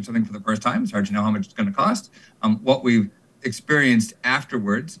so you're doing something for the first time. It's hard to know how much it's going to cost. What we've experienced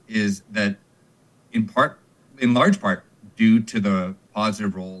afterwards is that in large part, due to the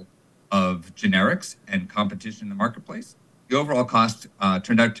positive role of generics and competition in the marketplace, the overall cost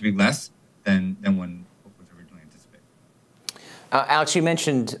turned out to be less than what was originally anticipated. Alex, you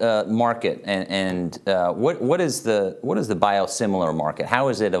mentioned market, and what is the biosimilar market? How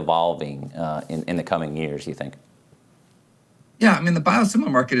is it evolving in the coming years, you think? Yeah, I mean, the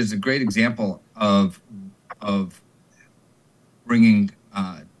biosimilar market is a great example of bringing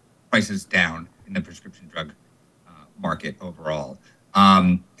prices down in the prescription drug market overall.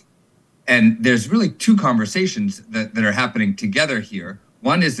 And there's really two conversations that are happening together here.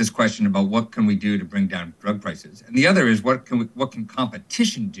 One is this question about what can we do to bring down drug prices, and the other is what can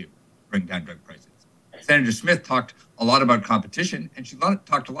competition do to bring down drug prices. Senator Smith talked a lot about competition, and she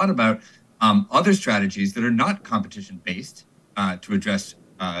talked a lot about other strategies that are not competition based to address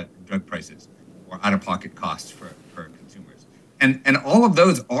drug prices or out-of-pocket costs for consumers. And all of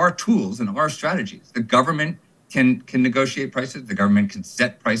those are tools and are strategies. The government can negotiate prices, the government can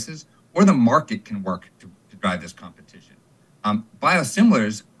set prices, or the market can work to drive this competition.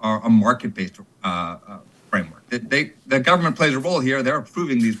 Biosimilars are a market-based framework. The government plays a role here. They're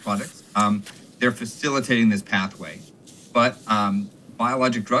approving these products. They're facilitating this pathway. But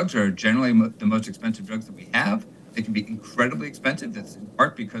biologic drugs are generally the most expensive drugs that we have. They can be incredibly expensive. That's in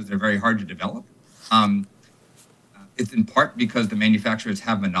part because they're very hard to develop. It's in part because the manufacturers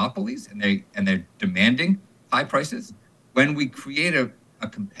have monopolies and they're demanding high prices. When we create a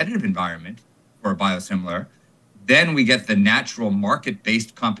competitive environment for a biosimilar, then we get the natural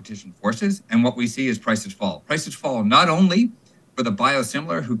market-based competition forces, and what we see is prices fall. Prices fall not only for the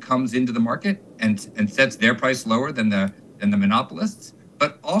biosimilar who comes into the market and sets their price lower than the monopolists,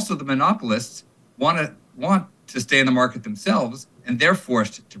 but also the monopolists want to stay in the market themselves, and they're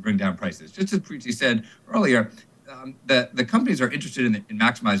forced to bring down prices. Just as Preeti said earlier, the companies are interested in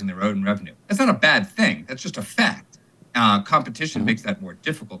maximizing their own revenue. That's not a bad thing. That's just a fact. Competition makes that more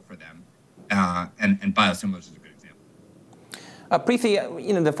difficult for them, and biosimilars is a good example.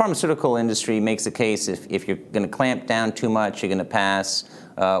 Preeti, the pharmaceutical industry makes a case if you're going to clamp down too much, you're going to pass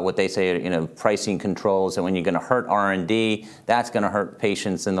what they say are pricing controls, and when you're going to hurt R&D, that's going to hurt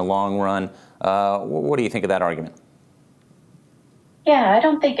patients in the long run. What do you think of that argument? Yeah, I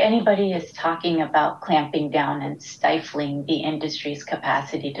don't think anybody is talking about clamping down and stifling the industry's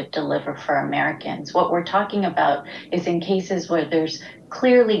capacity to deliver for Americans. What we're talking about is in cases where there's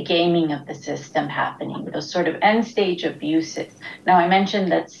clearly gaming of the system happening, those sort of end-stage abuses. Now, I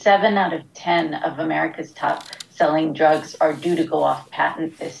mentioned that 7 out of 10 of America's top-selling drugs are due to go off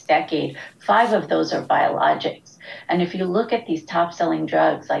patent this decade. 5 of those are biologics. And if you look at these top-selling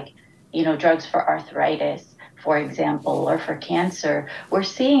drugs, like, drugs for arthritis, for example, or for cancer, we're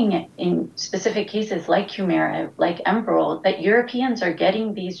seeing in specific cases like Humira, like Enbrel, that Europeans are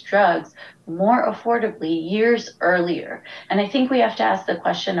getting these drugs more affordably years earlier. And I think we have to ask the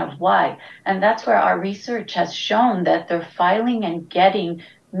question of why. And that's where our research has shown that they're filing and getting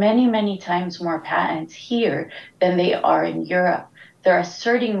many, many times more patents here than they are in Europe. They're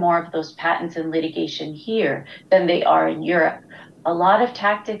asserting more of those patents in litigation here than they are in Europe. A lot of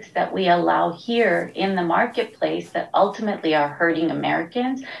tactics that we allow here in the marketplace that ultimately are hurting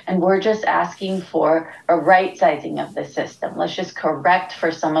Americans, and we're just asking for a right sizing of the system. Let's just correct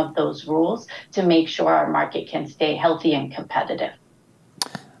for some of those rules to make sure our market can stay healthy and competitive.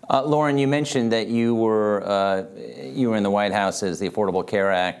 Lauren, you mentioned that you were in the White House as the Affordable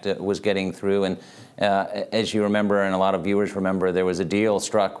Care Act was getting through, and as you remember, and a lot of viewers remember, there was a deal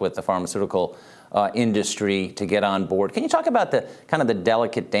struck with the pharmaceutical industry to get on board. Can you talk about the kind of the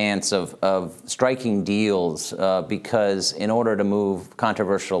delicate dance of striking deals because in order to move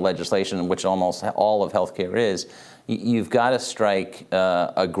controversial legislation, which almost all of healthcare is, you've got to strike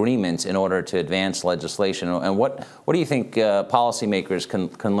agreements in order to advance legislation. And what do you think policymakers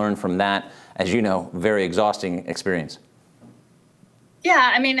can learn from that, as you know, very exhausting experience?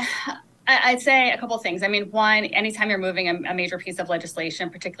 Yeah, I mean, I'd say a couple of things. I mean, one, anytime you're moving a major piece of legislation,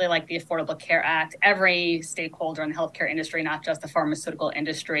 particularly like the Affordable Care Act, every stakeholder in the healthcare industry, not just the pharmaceutical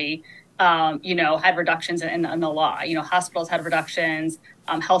industry, had reductions in the law. Hospitals had reductions,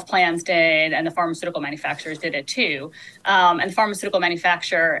 health plans did, and the pharmaceutical manufacturers did it too. And the pharmaceutical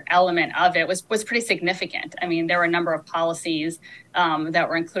manufacturer element of it was pretty significant. I mean, there were a number of policies that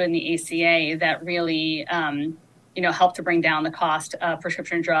were included in the ACA that really, helped to bring down the cost of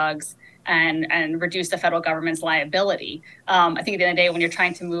prescription drugs and reduce the federal government's liability. I think at the end of the day, when you're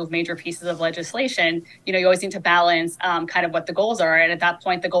trying to move major pieces of legislation, you always need to balance kind of what the goals are. And at that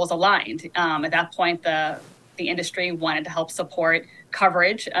point, the goals aligned. At that point, the industry wanted to help support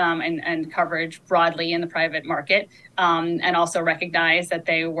coverage and coverage broadly in the private market, and also recognize that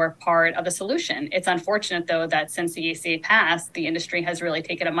they were part of the solution. It's unfortunate, though, that since the ACA passed, the industry has really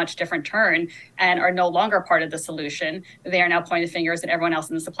taken a much different turn and are no longer part of the solution. They are now pointing fingers at everyone else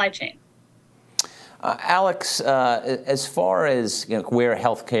in the supply chain. Alex, as far as where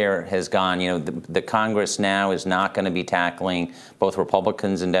healthcare has gone, the Congress now is not going to be tackling, both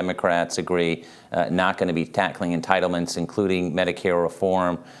Republicans and Democrats agree, not going to be tackling entitlements, including Medicare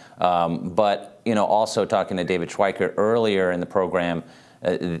reform. But also talking to David Schweikert earlier in the program,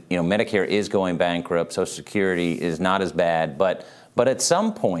 Medicare is going bankrupt, Social Security is not as bad, but at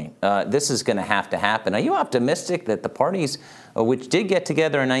some point, this is going to have to happen. Are you optimistic that the parties, which did get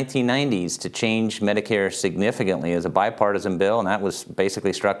together in 1990s to change Medicare significantly as a bipartisan bill, and that was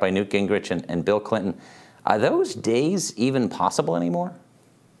basically struck by Newt Gingrich and Bill Clinton, are those days even possible anymore?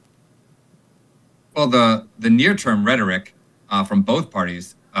 Well, the near-term rhetoric from both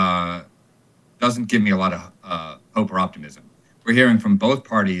parties doesn't give me a lot of hope or optimism. We're hearing from both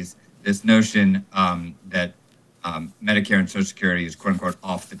parties this notion that Medicare and Social Security is quote-unquote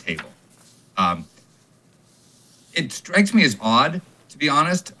off the table. It strikes me as odd, to be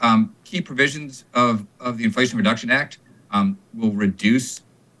honest. Key provisions of the Inflation Reduction Act will reduce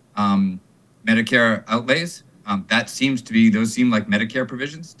Medicare outlays. Those seem like Medicare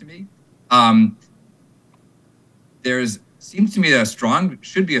provisions to me. Seems to me that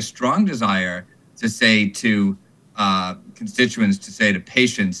should be a strong desire to say to constituents, to say to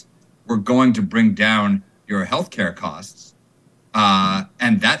patients, we're going to bring down your healthcare costs,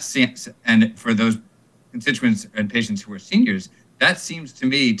 and for those constituents and patients who are seniors, that seems to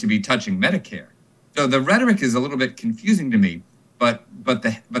me to be touching Medicare. So the rhetoric is a little bit confusing to me, but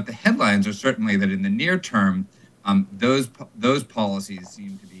the headlines are certainly that in the near term, those policies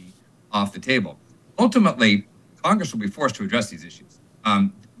seem to be off the table. Ultimately, Congress will be forced to address these issues.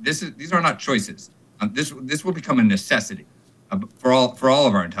 These are not choices. This will become a necessity for all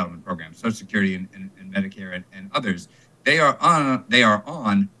of our entitlement programs, Social Security and Medicare and others. They are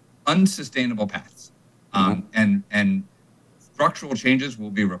on unsustainable paths. And structural changes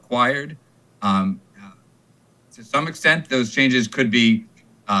will be required. To some extent, those changes could be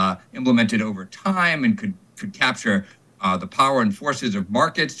implemented over time and could capture the power and forces of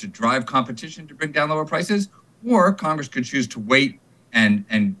markets to drive competition to bring down lower prices, or Congress could choose to wait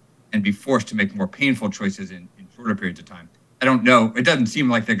and be forced to make more painful choices in shorter periods of time. I don't know. It doesn't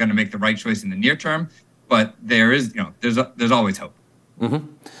seem like they're going to make the right choice in the near term, but there's always hope. Mm-hmm.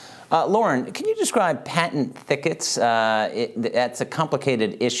 Lauren, can you describe patent thickets? That's a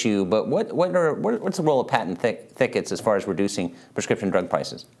complicated issue, but what's the role of patent thickets as far as reducing prescription drug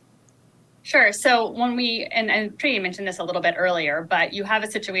prices? Sure. So when and Trey mentioned this a little bit earlier, but you have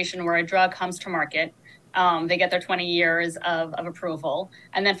a situation where a drug comes to market, they get their 20 years of approval.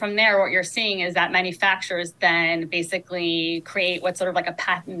 And then from there, what you're seeing is that manufacturers then basically create what's sort of like a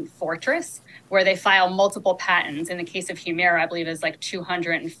patent fortress where they file multiple patents. In the case of Humira, I believe it's like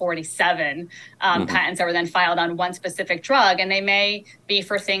 247 patents that were then filed on one specific drug. And they may be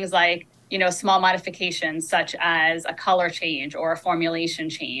for things like, small modifications such as a color change or a formulation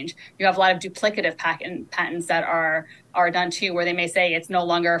change. You have a lot of duplicative patents that are done too, where they may say it's no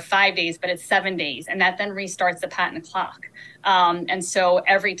longer 5 days, but it's 7 days. And that then restarts the patent clock. And so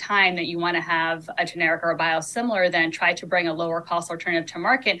every time that you want to have a generic or a biosimilar then try to bring a lower cost alternative to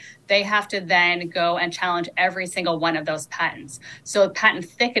market, they have to then go and challenge every single one of those patents. So patent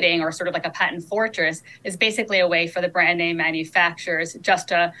thicketing, or sort of like a patent fortress, is basically a way for the brand name manufacturers just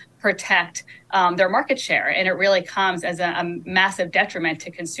to protect their market share. And it really comes as a massive detriment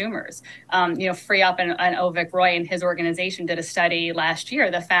to consumers. FreeUp and Avik Roy and his organization did a study last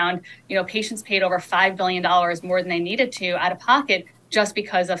year that found, patients paid over $5 billion more than they needed to out of pocket just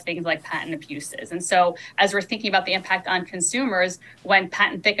because of things like patent abuses. And so as we're thinking about the impact on consumers, when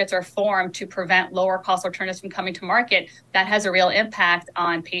patent thickets are formed to prevent lower cost alternatives from coming to market, that has a real impact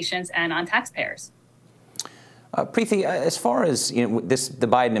on patients and on taxpayers. Preeti, as far as the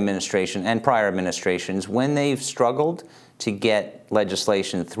Biden administration and prior administrations, when they've struggled to get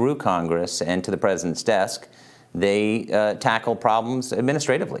legislation through Congress and to the president's desk, they tackle problems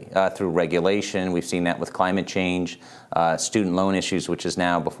administratively through regulation. We've seen that with climate change, student loan issues, which is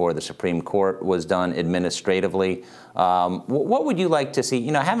now before the Supreme Court, was done administratively. What would you like to see?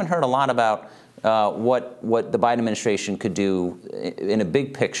 I haven't heard a lot about what the Biden administration could do in a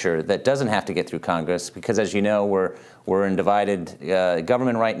big picture that doesn't have to get through Congress, because as you know, we're in divided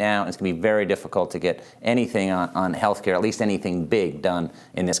government right now, and it's going to be very difficult to get anything on health care, at least anything big, done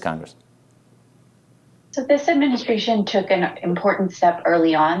in this Congress. So this administration took an important step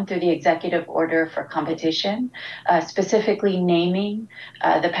early on through the executive order for competition, specifically naming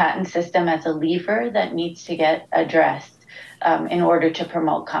the patent system as a lever that needs to get addressed in order to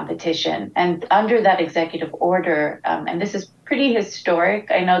promote competition. And under that executive order, and this is pretty historic,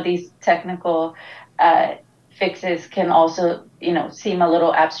 I know these technical fixes can also, seem a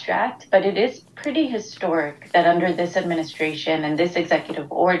little abstract, but it is pretty historic that under this administration and this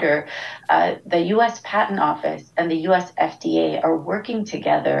executive order, the U.S. Patent Office and the U.S. FDA are working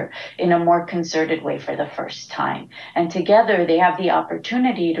together in a more concerted way for the first time. And together they have the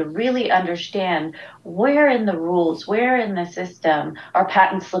opportunity to really understand where in the rules, where in the system are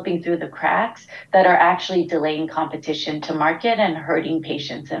patents slipping through the cracks that are actually delaying competition to market and hurting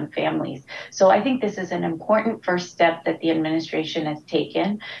patients and families. So I think this is an important first step that the administration has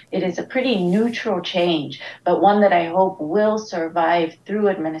taken. It is a pretty neutral change, but one that I hope will survive through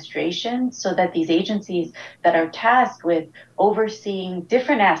administration so that these agencies that are tasked with overseeing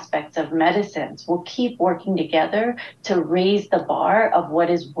different aspects of medicines will keep working together to raise the bar of what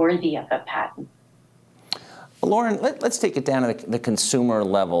is worthy of a patent. Lauren, let's take it down to the consumer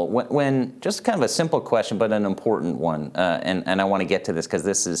level. When just kind of a simple question, but an important one, and I want to get to this because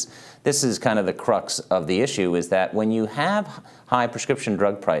this is kind of the crux of the issue, is that when you have high prescription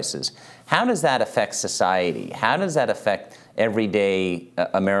drug prices, how does that affect society? How does that affect everyday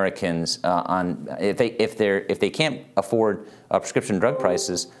Americans if they can't afford prescription drug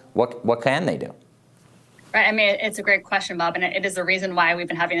prices? What can they do? Right. I mean, it's a great question, Bob, and it is the reason why we've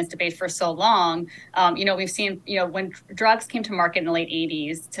been having this debate for so long. We've seen, when drugs came to market in the late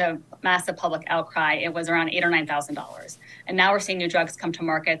 80s to massive public outcry, it was around $8,000 or $9,000. And now we're seeing new drugs come to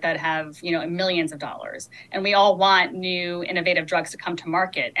market that have, millions of dollars. And we all want new innovative drugs to come to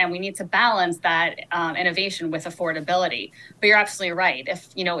market. And we need to balance that innovation with affordability. But you're absolutely right. If,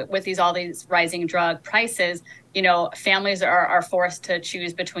 with all these rising drug prices, families are forced to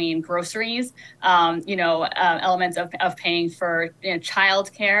choose between groceries, elements of paying for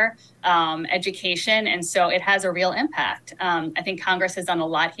childcare, education. And so it has a real impact. I think Congress has done a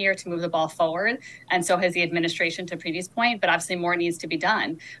lot here to move the ball forward. And so has the administration, to Preeti's point, but obviously more needs to be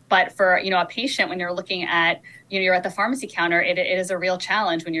done. But for, a patient, when you're looking at, you're at the pharmacy counter, it is a real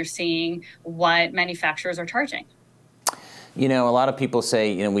challenge when you're seeing what manufacturers are charging. A lot of people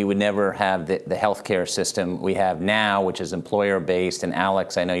say, we would never have the healthcare system we have now, which is employer-based. And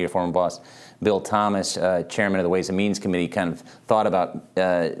Alex, I know your former boss, Bill Thomas, chairman of the Ways and Means Committee, kind of thought about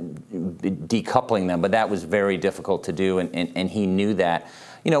decoupling them, but that was very difficult to do, and he knew that.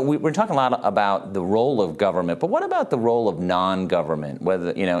 We're talking a lot about the role of government, but what about the role of non-government?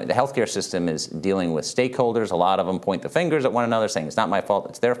 Whether, the healthcare system is dealing with stakeholders. A lot of them point the fingers at one another, saying it's not my fault,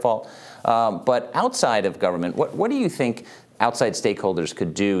 it's their fault. But outside of government, what do you think outside stakeholders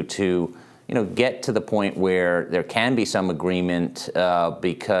could do to get to the point where there can be some agreement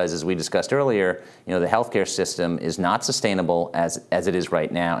because, as we discussed earlier, the healthcare system is not sustainable as it is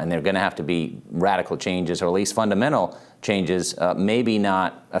right now, and there are going to have to be radical changes, or at least fundamental changes, maybe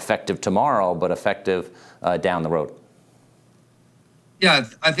not effective tomorrow, but effective down the road. Yeah,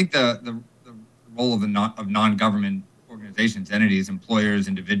 I think the role of non-government organizations, entities, employers,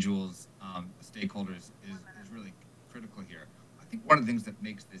 individuals, stakeholders is really critical here. I think one of the things that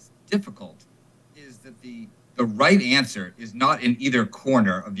makes this difficult is that the right answer is not in either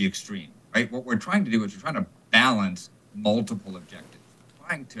corner of the extreme, right? What we're trying to do is we're trying to balance multiple objectives. We're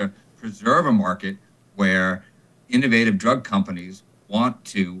trying to preserve a market where innovative drug companies want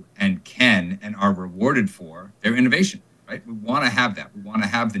to and can and are rewarded for their innovation, right? We want to have that. We want to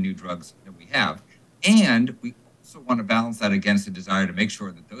have the new drugs that we have. And we also want to balance that against the desire to make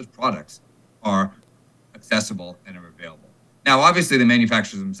sure that those products are accessible and are available. Now, obviously, the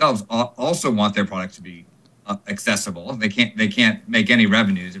manufacturers themselves also want their products to be accessible. They can't make any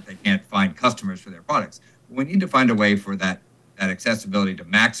revenues if they can't find customers for their products. But we need to find a way for that accessibility to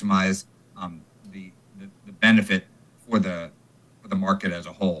maximize the benefit for the market as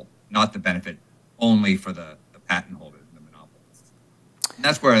a whole, not the benefit only for the patent holders and the monopolists.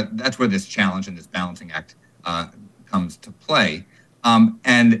 And that's where this challenge and this balancing act comes to play.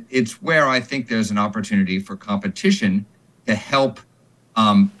 And it's where I think there's an opportunity for competition to help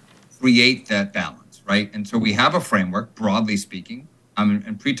create that balance, right? And so we have a framework, broadly speaking,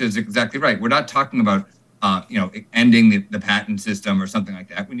 and Preeta is exactly right. We're not talking about, ending the patent system or something like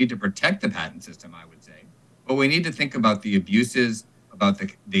that. We need to protect the patent system, I would say. But we need to think about the abuses, about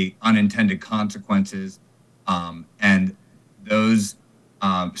the unintended consequences, and those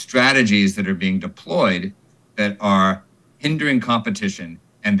strategies that are being deployed that are hindering competition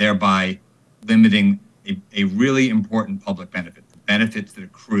and thereby limiting a really important public benefit, the benefits that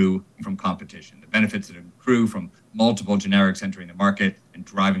accrue from competition, the benefits that accrue from multiple generics entering the market and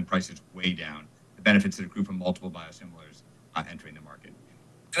driving prices way down, the benefits that accrue from multiple biosimilars entering the market.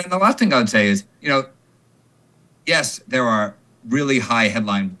 And then the last thing I would say is, yes, there are really high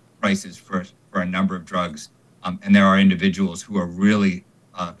headline prices for a number of drugs, and there are individuals who are really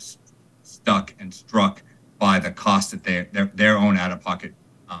stuck and struck by the cost that their own out-of-pocket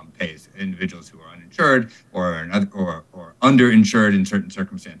pays. Individuals who are uninsured or underinsured in certain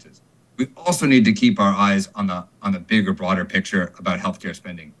circumstances. We also need to keep our eyes on the bigger, broader picture about healthcare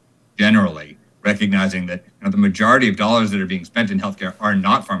spending generally, recognizing that the majority of dollars that are being spent in healthcare are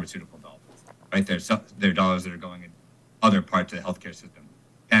not pharmaceutical dollars, right? They're dollars that are going in other parts of the healthcare system.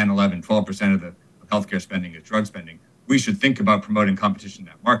 10, 11, 12% of the healthcare spending is drug spending. We should think about promoting competition in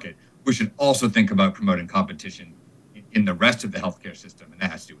that market. We should also think about promoting competition in the rest of the healthcare system, and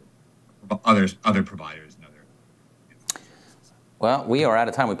that has to do with other providers and other. Well, we are out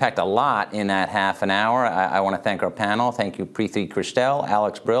of time. We packed a lot in that half an hour. I want to thank our panel. Thank you, Preeti Kristel,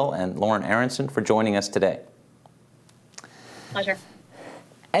 Alex Brill, and Lauren Aronson for joining us today. Pleasure.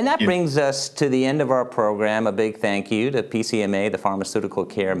 And that brings us to the end of our program. A big thank you to PCMA, the Pharmaceutical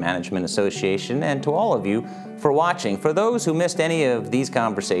Care Management Association, and to all of you for watching. For those who missed any of these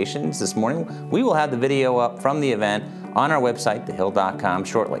conversations this morning, we will have the video up from the event on our website, thehill.com,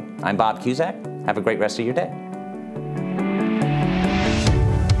 shortly. I'm Bob Cusack. Have a great rest of your day.